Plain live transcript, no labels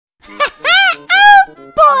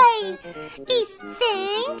boy! It's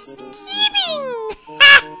Thanksgiving!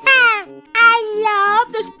 I love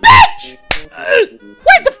this bitch!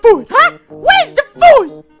 Where's the food, huh? Where's the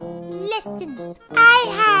food? Listen, I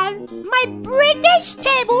have my British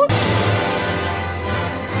table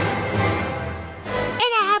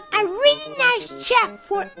and I have a really nice chef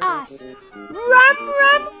for us, Rum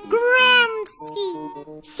Gramsci.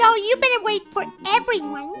 So you better wait for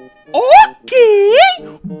everyone. Okay,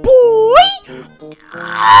 boy!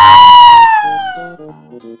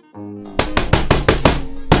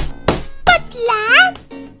 Butler!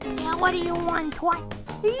 Yeah, what do you want? What?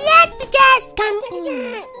 Let the guests come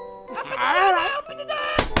in. Alright.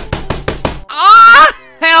 Ah!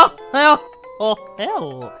 Hell! Oh,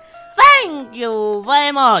 hell! Thank you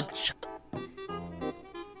very much!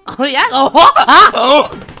 Oh, yeah? Oh!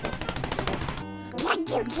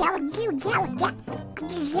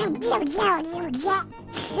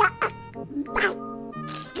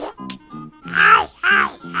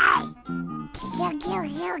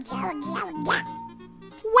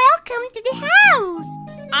 Welcome to the house!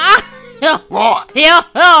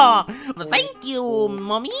 Thank you,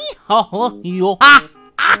 mommy! You. Ah!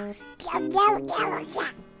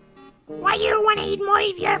 Why you wanna eat more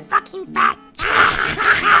if you're fucking fat?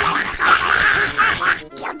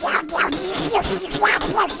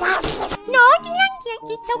 No,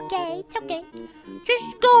 it's okay, it's okay.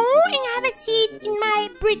 Just go and have a seat in my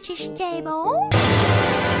British table.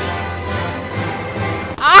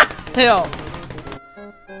 Ah! Hell!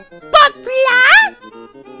 Butler!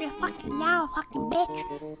 You fucking loud fucking bitch.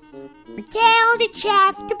 Tell the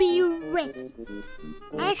chef to be ready.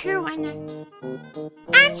 I sure wanna.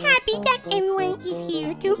 I'm happy that everyone is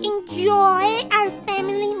here to enjoy our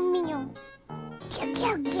family meal.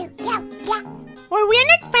 Or we're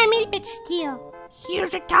not family, but still.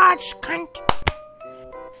 Here's a touch, cunt.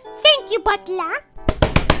 Thank you, Butler.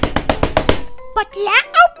 Butler,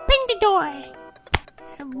 open the door.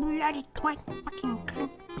 You bloody twat, fucking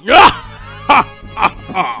cunt.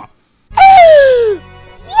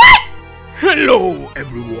 What? Hello,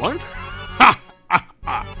 everyone.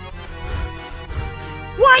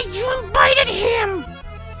 Why you invited him?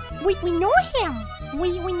 We know him.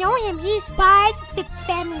 We know him. He's part of the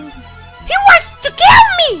family. He wants to kill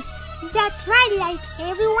me! That's right, like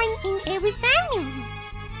everyone in every family.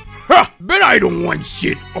 Ha! Bet I don't want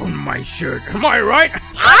shit on my shirt. Am I right?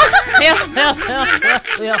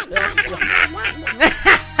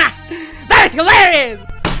 That's hilarious!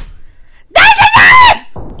 That's enough!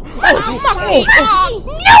 No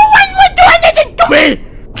one will do anything to me!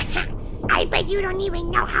 I bet you don't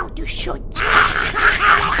even know how to shoot.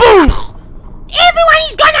 Boom! Everyone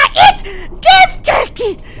is gonna eat beef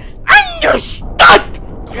turkey! Understood?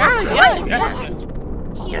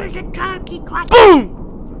 Here's a turkey twat. Boom!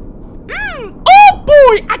 Oh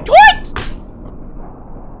boy, a twat!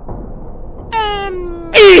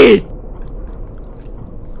 Eat!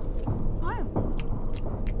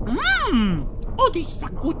 Oh, this is a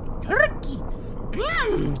good turkey.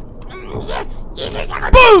 This is a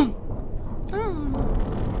good... Boom!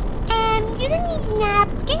 You don't need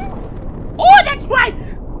napkins? Oh, that's right!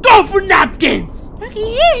 Go for napkins!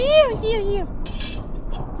 Okay, here.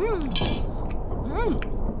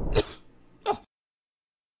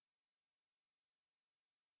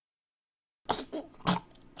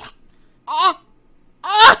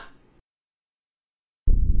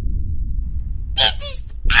 This is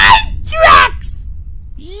anthrax!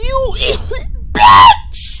 You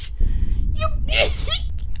bitch! You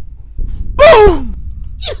Boom!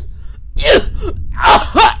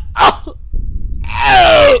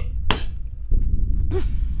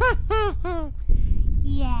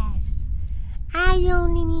 Yes, I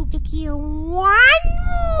only need to kill one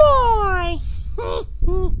more. And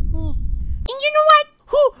you know what?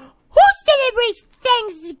 Who celebrates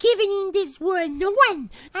Thanksgiving in this world? No one.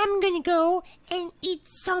 I'm gonna go and eat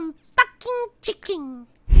some fucking chicken.